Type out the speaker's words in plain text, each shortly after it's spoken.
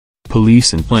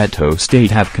Police in Plateau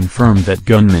State have confirmed that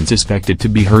gunmen suspected to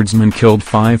be herdsmen killed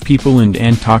 5 people in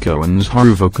Antako and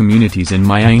Nzharuvo communities in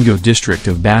Mayango district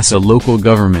of Bassa local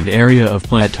government area of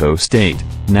Plateau State,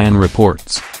 NAN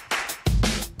reports.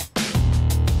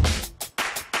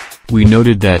 We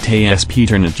noted that ASP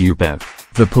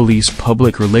Ternatupev, the police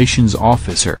public relations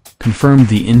officer, confirmed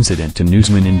the incident to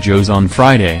newsmen in Jos on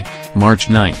Friday, March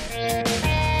 9.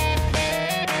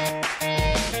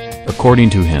 According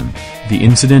to him, the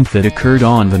incident that occurred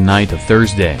on the night of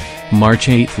Thursday, March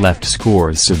 8 left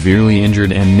scores severely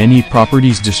injured and many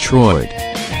properties destroyed.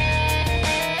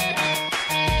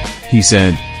 He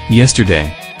said,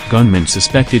 yesterday, gunmen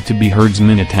suspected to be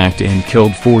herdsmen attacked and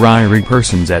killed 4 Iri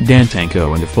persons at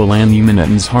Dantanko and Fulanyuman at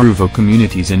Nzharuvo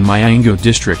communities in Mayango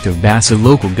district of Bassa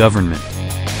local government.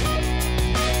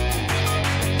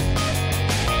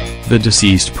 The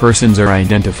deceased persons are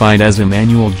identified as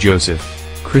Emmanuel Joseph,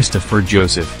 Christopher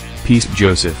Joseph, Peace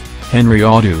Joseph, Henry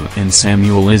Audu and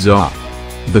Samuel Izah.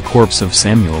 The corpse of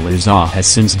Samuel Izah has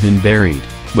since been buried,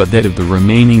 but that of the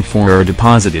remaining 4 are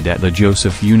deposited at the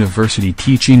Joseph University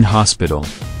Teaching Hospital,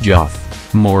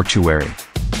 Joth, mortuary.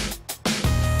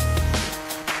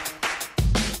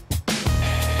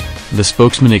 The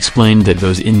spokesman explained that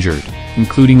those injured,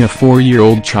 including a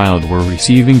 4-year-old child, were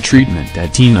receiving treatment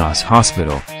at Tinas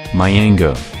Hospital,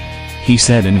 Mayango. He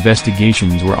said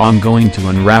investigations were ongoing to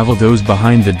unravel those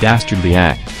behind the dastardly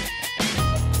act.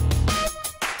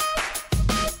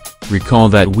 Recall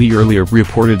that we earlier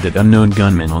reported that unknown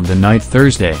gunmen on the night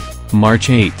Thursday,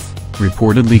 March 8,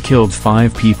 reportedly killed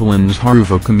 5 people in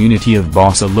Nzharuvo community of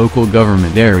Bassa local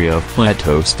government area of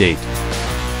Plateau State.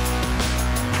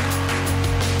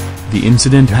 The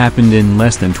incident happened in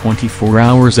less than 24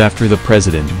 hours after the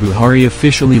President Buhari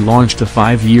officially launched a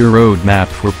 5-year roadmap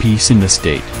for peace in the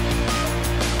state.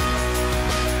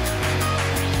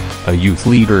 A youth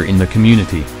leader in the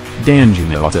community,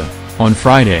 Danjumata, on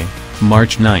Friday,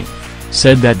 March 9,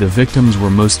 said that the victims were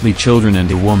mostly children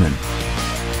and a woman.